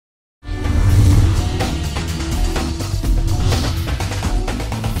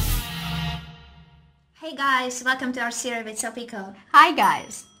Hey guys, welcome to our series with Sopiko. Hi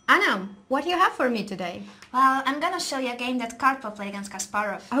guys. Anna, what do you have for me today? Well, I'm gonna show you a game that Karpov played against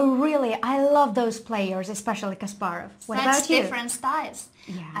Kasparov. Oh really? I love those players, especially Kasparov. What about you? Different styles.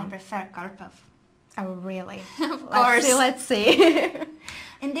 Yeah. I prefer Karpov. Oh really? Of course. Let's see.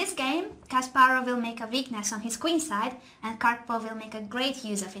 In this game, Kasparov will make a weakness on his queen side and Karpov will make a great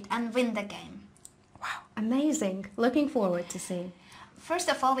use of it and win the game. Wow, amazing. Looking forward to see. First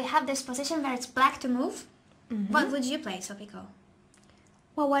of all, we have this position where it's black to move. What would you play, Sopiko?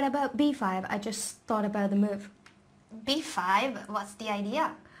 Well, what about b5? I just thought about the move. b5? What's the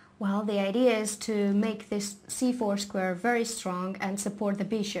idea? Well, the idea is to make this c4 square very strong and support the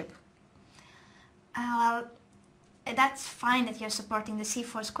bishop. Well, that's fine that you're supporting the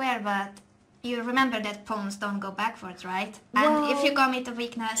c4 square, but you remember that pawns don't go backwards, right? And if you commit a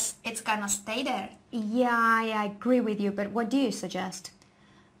weakness, it's gonna stay there. Yeah, I agree with you, but what do you suggest?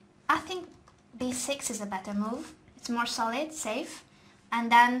 I think b6 is a better move. It's more solid, safe. And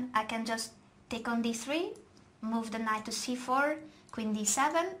then I can just take on d3, move the knight to c4, queen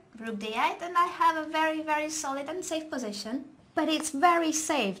d7, rook d8, and I have a very, very solid and safe position. But it's very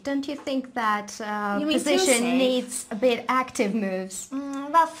safe. Don't you think that You mean too position safe? needs a bit active moves?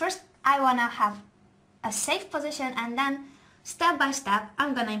 Well, first I wanna have a safe position and then step by step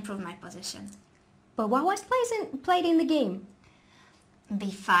I'm gonna improve my position. But what was played in the game?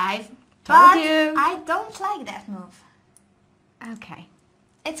 b5. Told But you. I don't like that move. Okay.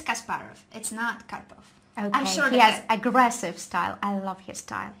 It's Kasparov. It's not Karpov. Okay, I'm sure he has aggressive style. I love his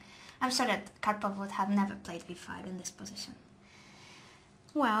style. I'm sure that Karpov would have never played b5 in this position.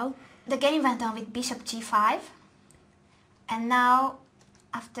 Well, The game went on with bishop g5, and now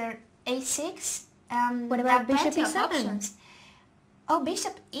after a6, what there are about bishop plenty of e7? options. Oh,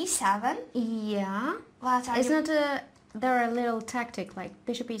 bishop e7. Yeah. What are Isn't there a little tactic like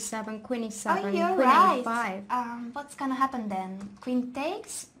bishop e7, queen e7, Oh, you're queen right. a5? What's gonna happen then? Queen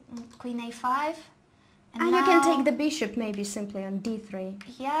takes, queen a5, And you can take the bishop maybe simply on d3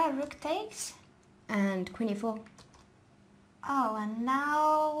 Yeah, rook takes. and queen e4. Oh, and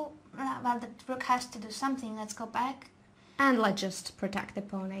now, well, the rook has to do something. Let's go back. And let's just protect the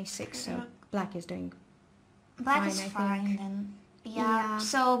pawn a6, so black is doing Black fine, is I fine think. then. Yeah.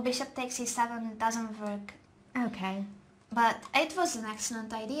 So bishop takes e7 doesn't work. Okay. But it was an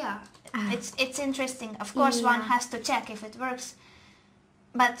excellent idea. Ah. It's interesting. Of course, one Yeah. has to check if it works.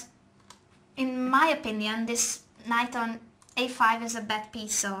 But in my opinion, this knight on a5 is a bad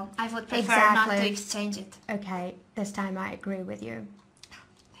piece, so I would prefer not to Exactly. exchange it. Okay, this time I agree with you.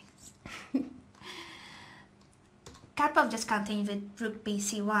 Karpov just continued with rook b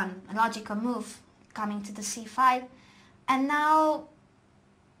c1, a logical move, coming to the c5. And now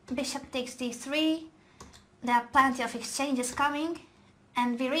bishop takes d3. There are plenty of exchanges coming,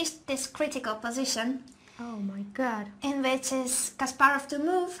 and we reached this critical position Oh my god. in which is Kasparov to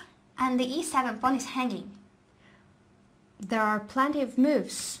move, and the e7 pawn is hanging. There are plenty of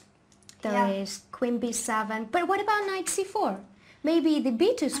moves. There is Yeah. queen b7, but what about knight c4? Maybe the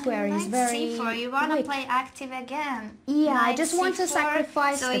b2 square is Knight very c4, you want to weak. play active again. Yeah, I Knight just want to c4,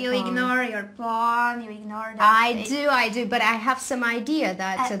 sacrifice so the you pawn. ignore your pawn, you ignore the... I do, but I have some idea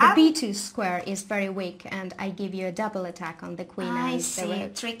that the I'm- b2 square is very weak and I give you a double attack on the queen I and the see,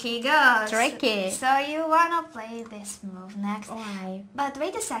 rook. tricky goes. Tricky. So you want to play this move next. Why? But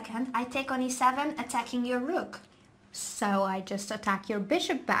wait a second, I take on e7, attacking your rook. So I just attack your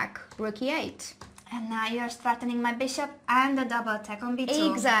bishop back, rook e8. And now you're threatening my bishop and a double attack on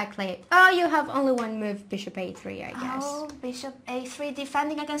b2. Exactly. Oh, you have only one move, bishop a3, I guess. Oh, bishop a3,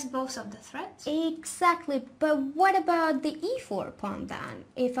 defending against both of the threats. Exactly, but what about the e4 pawn then?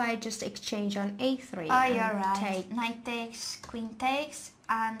 If I just exchange on a3 Oh, and you're right. take... Knight takes, queen takes,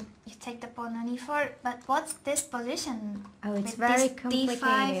 and you take the pawn on e4. But what's this position? Oh, it's with very this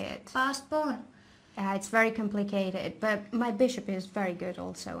complicated. d5 passed pawn. It's very complicated, but my bishop is very good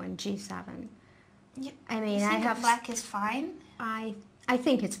also on g7. You, I mean, you I think have... black is fine? I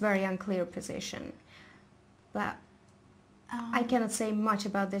think it's very unclear position, but I cannot say much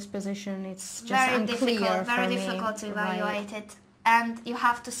about this position. It's just very unclear difficult, for very me. difficult to evaluate Right. it. And you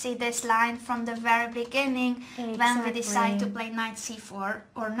have to see this line from the very beginning when we decide to play knight c4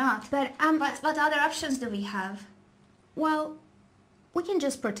 or not. But What other options do we have? well, we can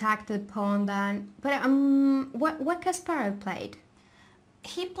just protect the pawn then. But what Kasparov played?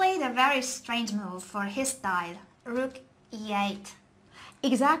 He played a very strange move for his style, rook e8.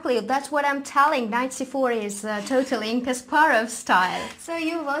 Exactly, that's what I'm telling. Knight c4 is totally in Kasparov's style. So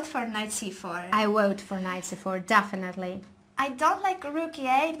you vote for knight c4. I vote for knight c4, definitely. I don't like rook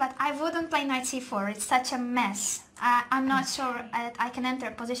e8, but I wouldn't play knight c4. It's such a mess. I'm not sure I can enter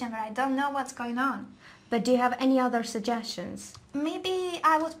a position where I don't know what's going on. But do you have any other suggestions? Maybe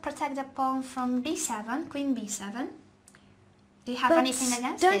I would protect the pawn from b7, queen b7. Do you have anything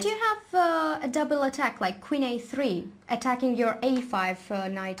against don't it? you have a double attack like queen a3, attacking your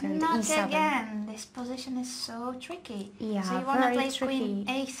a5 knight and Not e7? again. This position is so tricky. Yeah, so you want to very play tricky. queen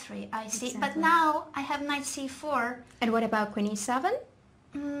a3, I see. Exactly. But now I have knight c4. And what about queen e7?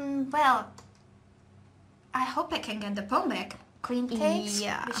 Well, I hope I can get the pawn back. Queen takes,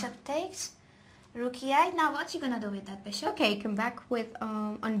 Yeah. bishop takes, rook e8. Now what you gonna do with that bishop? Okay, come back with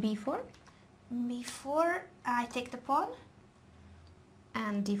on b4 b4, I take the pawn.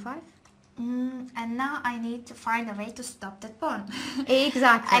 and d5. And now I need to find a way to stop that pawn.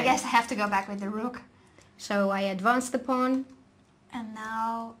 Exactly. I guess I have to go back with the rook. So I advance the pawn. And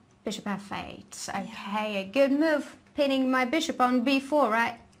now... Bishop f8. Okay, a good move. Pinning my bishop on b4,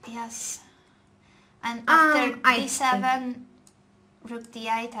 right? Yes. And after I d7, rook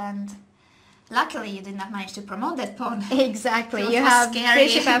d8, and luckily you did not manage to promote that pawn. Exactly. It You was have scary.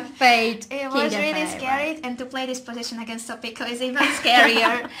 bishop f8. It was really scary, and to play this position against Sopiko is even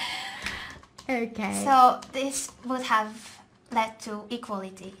scarier. Okay. So this would have led to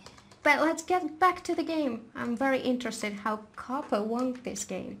equality. But let's get back to the game. I'm very interested how Karpov won this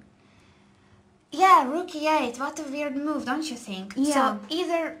game. Yeah, rook e8, what a weird move, don't you think? Yeah. So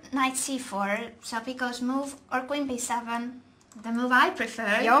either knight c4, Sopiko's move, or queen b7, the move I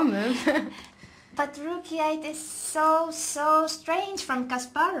prefer. Your move. But rook e8 is so strange from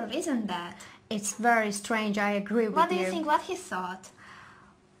Kasparov, isn't that? It's very strange, I agree with you. What do you think, what he thought?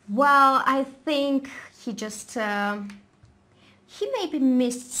 Well, I think he just... he maybe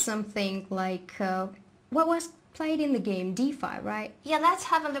missed something like... what was played in the game? d5, right? Yeah, let's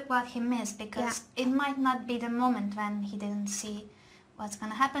have a look what he missed, because it might not be the moment when he didn't see what's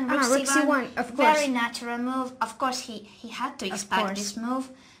gonna happen. Rook c1, of course. Very natural move. Of course, he had to expect this move.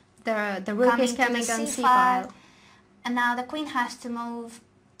 The rook is coming on c file. And now the queen has to move.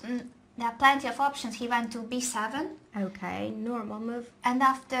 There are plenty of options. He went to b7. Okay, normal move. And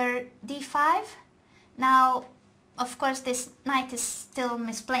after d5, now, of course, this knight is still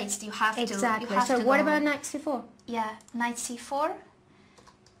misplaced. You have to... Exactly. You have So to what go. about knight c4? Yeah, knight c4.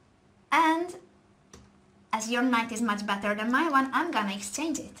 And as your knight is much better than my one, I'm gonna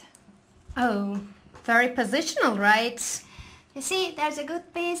exchange it. Oh, very positional, right? You see, there's a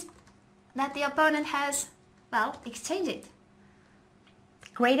good piece that the opponent has. Well, exchange it.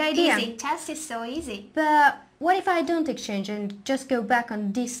 Great idea. Easy. Chess is so easy. But what if I don't exchange and just go back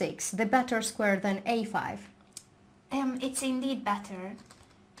on d6, the better square than a5? It's indeed better.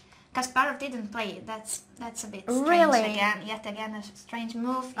 Kasparov didn't play it. That's a bit strange Really? again. Yet again a strange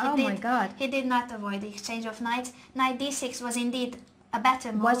move. My god. He did not avoid the exchange of knights. Knight d6 was indeed a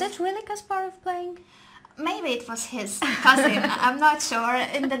better move. Was it really Kasparov playing? Maybe it was his cousin. I'm not sure.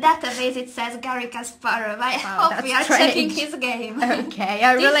 In the database it says Garry Kasparov. I hope we are checking his game. Okay,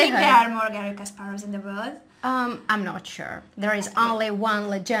 I Do you really think hope. there are more Garry Kasparovs in the world? I'm not sure. There is only one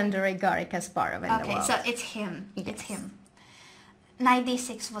legendary Garry Kasparov in the Okay, world. so it's him. Yes. It's him. Knight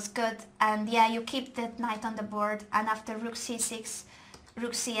d6 was good, and yeah, you keep that knight on the board, and after rook c6,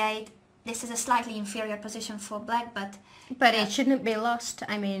 rook c8, this is a slightly inferior position for black, but... But it shouldn't be lost.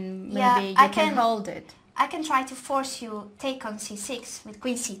 I mean, maybe Yeah, you I can can- hold it. I can try to force you take on c6 with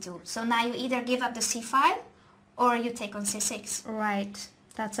queen c2. So now you either give up the c file, or you take on c6. Right.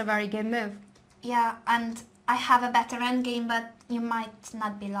 That's a very good move. Yeah, and I have a better endgame, but you might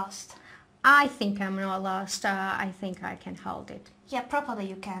not be lost. I think I'm not lost. I think I can hold it. Yeah, probably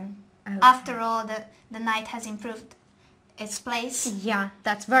you can. Okay. After all, the knight has improved its place. Yeah,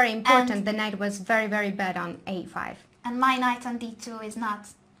 that's very important. And- the knight was very, very bad on a5. And my knight on d2 is not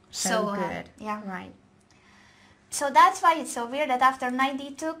So so good. yeah. Right. So that's why it's so weird that after knight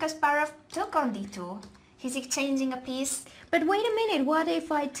d2, Kasparov took on d2. He's exchanging a piece. But wait a minute. What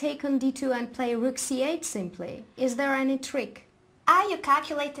if I take on d2 and play rook c8 simply? Is there any trick? You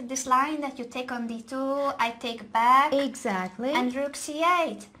calculated this line that you take on d2, I take back, Exactly. and rook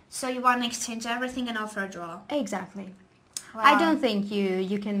c8. So you want to exchange everything and offer a draw. Exactly. Wow. I don't think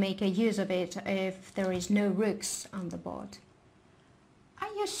you can make a use of it if there is no rooks on the board. Are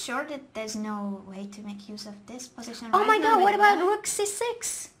you sure that there's no way to make use of this position? Oh right my now god, with what about black? rook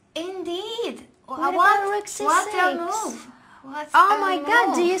c6? Indeed. What about rook What a c6? move. What Oh a my god,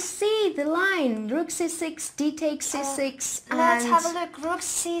 move. do you see the line? Rook c6, d takes c6, Let's and have a look. Rook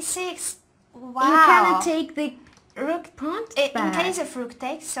c6. Wow. you cannot take the rook. pawn In back. case of rook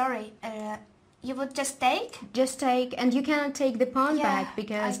takes, sorry, you would just take? Just take, and you cannot take the pawn Yeah, back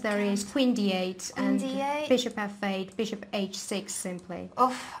because I there is can't. queen d8 Queen and d8. bishop f8, bishop h6 simply.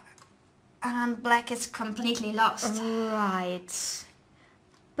 Oof. And black is completely lost. Right.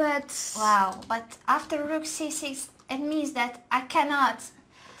 But Wow, but after rook c6, it means that I cannot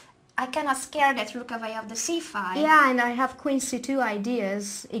scare that rook away of the c5. yeah, and I have queen c2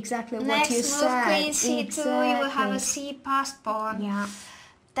 ideas, exactly what you Next move, said. queen c2, exactly. you will have a c passed pawn. Yeah.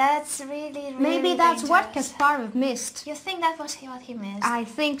 That's really, really Maybe that's what dangerous. Kasparov missed. You think that was what he missed? I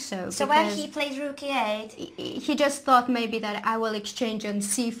think so. So when because he played rook e8, he just thought maybe that I will exchange on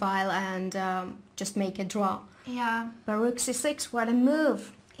c file and just make a draw. yeah, But rook c6, what a move.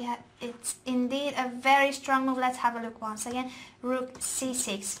 yeah, it's indeed a very strong move. Let's have a look once again. Rook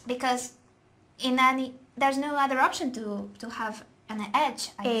c6, because there's no other option to have an edge,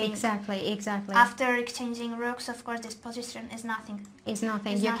 I think. Exactly. After exchanging rooks, of course, this position is nothing. It's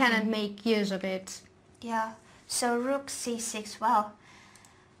nothing. It's You nothing. cannot make use of it. Yeah, so rook c6, well,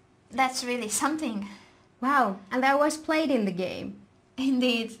 that's really something. Wow, and that was played in the game.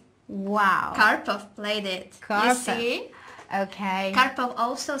 Indeed. Wow. Karpov played it. Karpov. You see? Okay. Karpov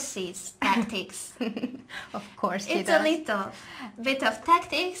also sees tactics. Of course he It's does. a little bit of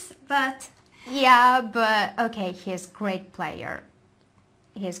tactics, but Yeah, but okay, he's great player.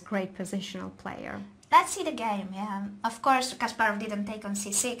 He's great positional player. let's see the game. Yeah, of course, Kasparov didn't take on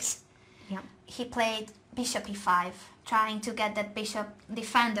c6. Yeah. He played bishop e5, trying to get that bishop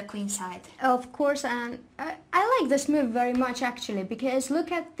defend the queen side. Of course, and I like this move very much actually, because look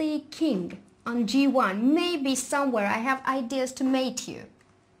at the king on g1. Maybe somewhere I have ideas to mate you.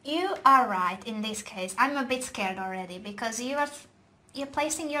 You are right in this case. I'm a bit scared already because you're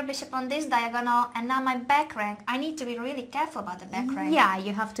placing your bishop on this diagonal, and now my back rank. I need to be really careful about the back rank. Yeah,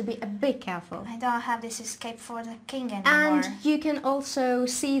 you have to be a bit careful. I don't have this escape for the king anymore. And you can also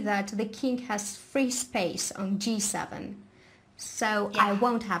see that the king has free space on g7. So Yeah. I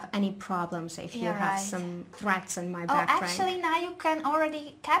won't have any problems if you You're have right. some threats on my Oh, back rank. actually now you can already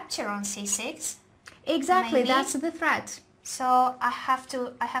capture on c6. Exactly, maybe. that's the threat. So I have to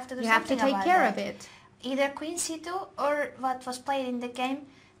do You have to something take about care that. of it. Either queen c2 or what was played in the game,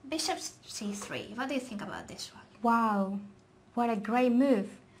 bishop c3. What do you think about this one? Wow, what a great move.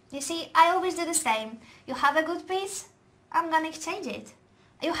 You see, I always do the same. You have a good piece, I'm gonna exchange it.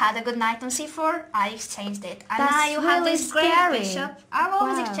 You had a good knight on c4, I exchanged it. And That's now you have really this great scary. bishop. I'm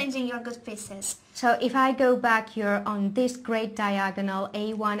always Wow. exchanging your good pieces. So if I go back here on this great diagonal,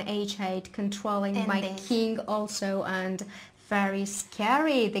 a1, h8, controlling my Indeed. king also, and very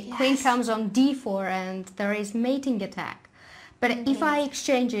scary. The queen Yes. comes on d4 and there is mating attack. But if I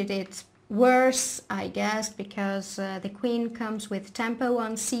exchange it, it's worse, I guess, because the queen comes with tempo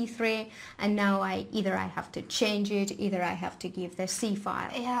on c3, and now either I have to change it, either I have to give the c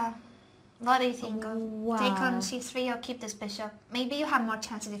file. Yeah. What do you think? Wow. Take on c3 or keep this bishop? Maybe you have more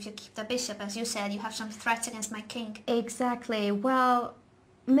chances if you keep the bishop. As you said, you have some threats against my king. Exactly. Well,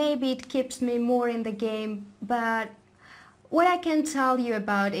 maybe it keeps me more in the game, but what I can tell you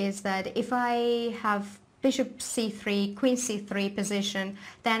about is that if I have bishop c3, queen c3 position,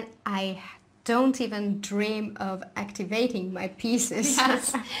 then I don't even dream of activating my pieces.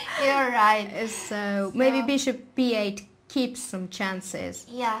 Yes, you're right. So maybe So- bishop b8 keeps some chances.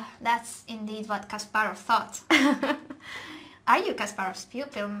 Yeah, that's indeed what Kasparov thought. Are you Kasparov's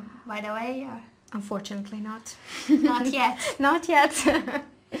pupil, by the way? Or Unfortunately not. not yet. Not yet.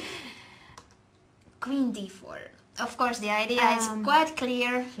 Queen d4. Of course, the idea is quite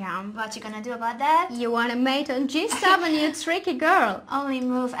clear. Yeah. What you gonna do about that? You want to mate on g7, you tricky girl. Only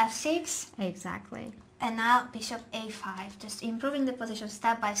move f6. Exactly. And now bishop a5, just improving the position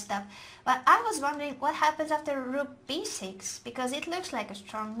step by step. But I was wondering what happens after rook b6, because it looks like a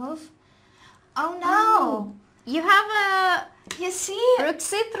strong move. Oh no! You have a You see? rook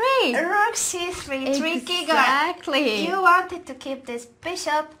c3. Rook c3, tricky girl. Exactly. You wanted to keep this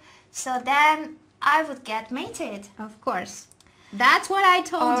bishop, so then I would get mated. Of course. That's what I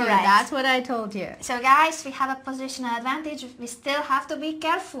told you. Alright. That's what I told you. So guys, we have a positional advantage. We still have to be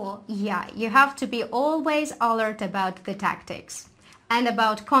careful. Yeah, you have to be always alert about the tactics and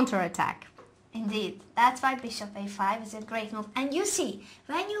about counterattack. Indeed, that's why bishop a5 is a great move. And you see,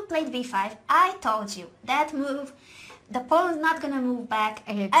 when you played b5, I told you that move, the pawn is not gonna move back.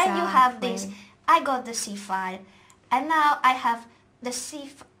 And you have this. Exactly. I got the c5, and now I have the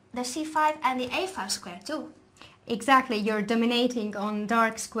c5 and the a5 square too. Exactly, you're dominating on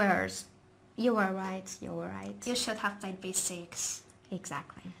dark squares. You were right, you were right. You should have played b6.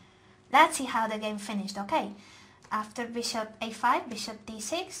 Exactly. Let's see how the game finished. Okay, after bishop a5, bishop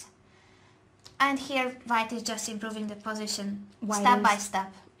d6, and here white is just improving the position White step is- by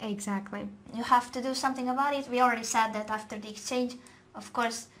step. Exactly. You have to do something about it. We already said that after the exchange, of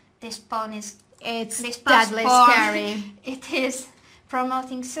course, this pawn is It's this deadly pawn, scary. It is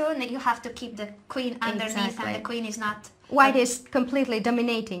promoting soon, you have to keep the queen underneath, Exactly. and the queen is not... White is completely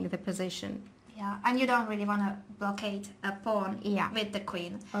dominating the position. Yeah, and you don't really want to blockade a pawn with the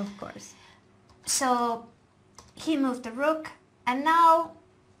queen. Of course. So he moved the rook, and now,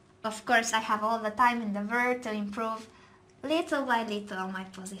 of course, I have all the time in the world to improve little by little on my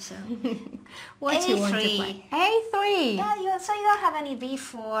position. What do you want to play? A3! Yeah, so you don't have any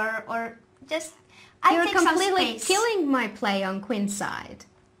b4 or just... You're completely killing my play on queen side.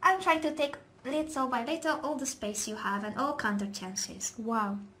 I'm trying to take little by little all the space you have and all counter chances.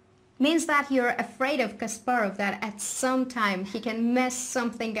 Wow. Means that you're afraid of Kasparov, that at some time he can mess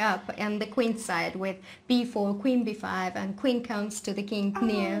something up on the queen side with b4, queen b5 and queen comes to the king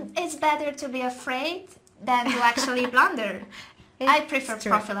near. It's better to be afraid than to actually blunder. I prefer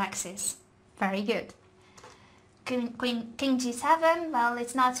prophylaxis. Very good. King g7, well,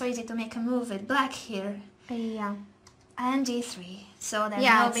 it's not so easy to make a move with black here. Yeah. And g3. So there's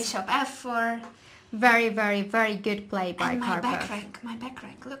no bishop f4. Very, very, very good play by Karpov. My back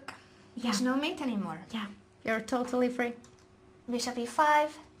rank, look. There's no mate anymore. Yeah, you're totally free. Bishop e5.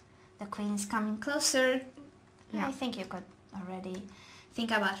 The queen is coming closer. Yeah. I think you could already think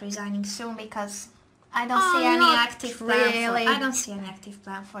about resigning soon because I don't see any active plan. I don't see an active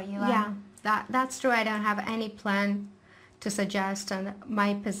plan for you. Yeah, that's true. I don't have any plan to suggest, and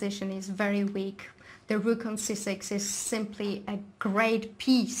my position is very weak. The rook on c6 is simply a great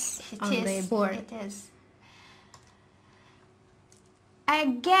piece on the board. It is.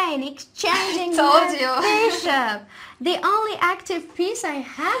 Again, exchanging Told my you. bishop. The only active piece I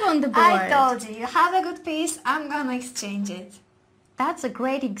have on the board. I told you. You have a good piece. I'm gonna exchange it. That's a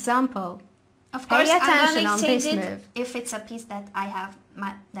great example. Of course, Pay I'm attention gonna on exchange this it move. if it's a piece that I have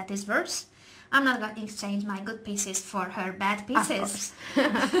that is worse. I'm not gonna exchange my good pieces for her bad pieces.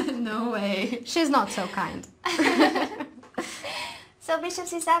 No way. She's not so kind. So bishop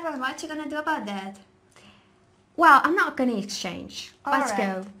c7, what you gonna do about that? Well, I'm not gonna exchange. Let's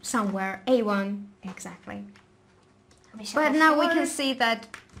Alright. go somewhere. A1, exactly. Bishop But f4. now we can see that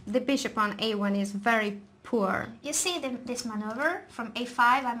the bishop on A1 is very poor. You see this maneuver from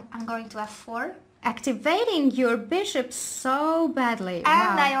a5, I'm going to f4. Activating your bishop so badly.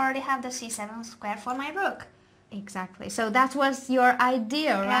 And Wow. I already have the c7 square for my rook. Exactly. So that was your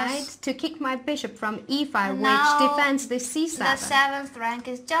idea, Yes. right? To kick my bishop from e5, And which now defends the c7. The 7th rank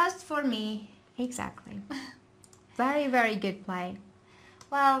is just for me. Exactly. Very, very good play.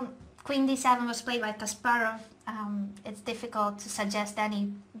 Well, queen d7 was played by Kasparov. It's difficult to suggest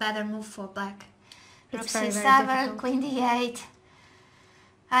any better move for black. Rook It's very, very c7, difficult. queen d8,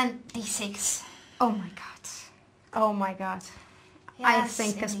 and d6. Oh my god. Oh my god. I Yes,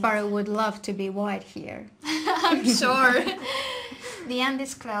 think indeed. Kasparov would love to be white here. I'm sure. The end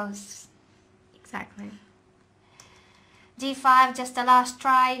is close. Exactly. g5, just the last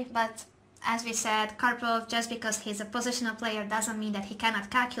try, but as we said, Karpov, just because he's a positional player doesn't mean that he cannot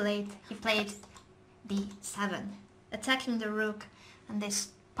calculate. He played d7, attacking the rook, and this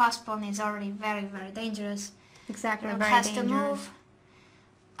pass pawn is already very, very dangerous. Exactly. Rook Very has dangerous. to move,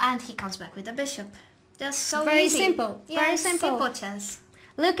 and he comes back with the bishop. Just so Very easy. simple. Yeah, Very simple. Simple chess.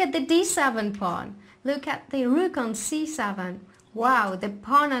 Look at the d7 pawn. Look at the rook on c7. Wow, the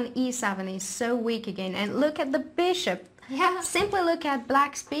pawn on e7 is so weak again. And look at the bishop. Yeah. Simply look at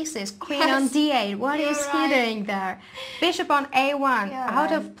black's pieces. Queen Yes, on d8. What you're is he right. doing there? Bishop on a1. You're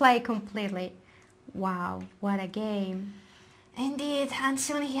Out right. of play completely. Wow, what a game. Indeed, and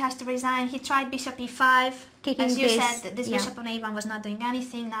soon he has to resign. He tried bishop e5. Kicking As you this, said, this yeah. bishop on a1 was not doing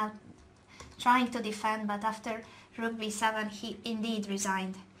anything, now trying to defend, but after rook b7 he indeed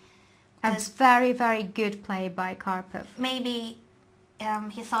resigned. A 'Cause very, very good play by Karpov. maybe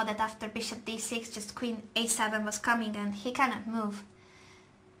he thought that after bishop d6 just queen a7 was coming and he cannot move.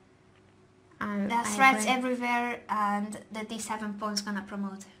 There are I threats agree. everywhere and the d7 pawn is gonna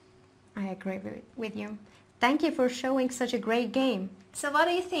promote. I agree with you. Thank you for showing such a great game. So what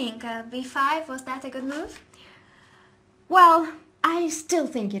do you think? b5, was that a good move? Well, I still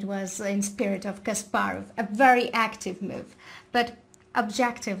think it was in spirit of Kasparov, a very active move. But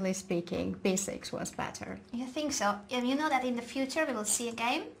objectively speaking, b6 was better. You think so? And you know that in the future we will see a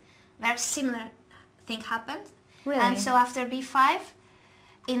game where similar thing happened. Really? And so after b5,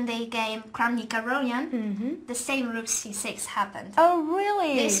 in the game Kramnik-Aronian, the same rook c6 happened. Oh,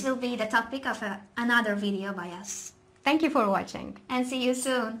 really? This will be the topic of another video by us. Thank you for watching. And see you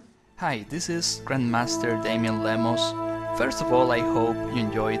soon. Hi, this is Grandmaster Damian Lemos. First of all, I hope you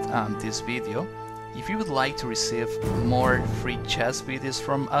enjoyed this video. If you would like to receive more free chess videos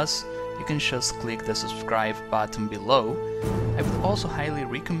from us, you can just click the subscribe button below. I would also highly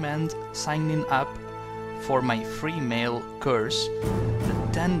recommend signing up for my free mail course, the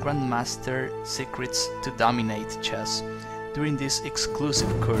 10 Grandmaster Secrets to Dominate Chess. During this exclusive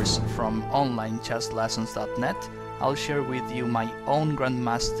course from onlinechesslessons.net, I'll share with you my own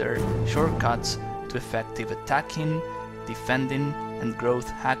Grandmaster shortcuts to effective attacking, defending, and growth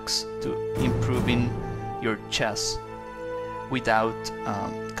hacks to improving your chess without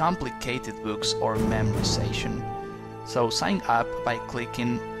complicated books or memorization. So sign up by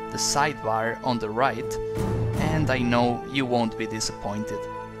clicking the sidebar on the right, and I know you won't be disappointed.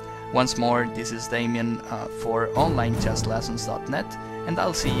 Once more, this is Damien for onlinechesslessons.net, and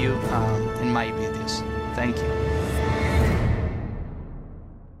I'll see you in my videos. Thank you.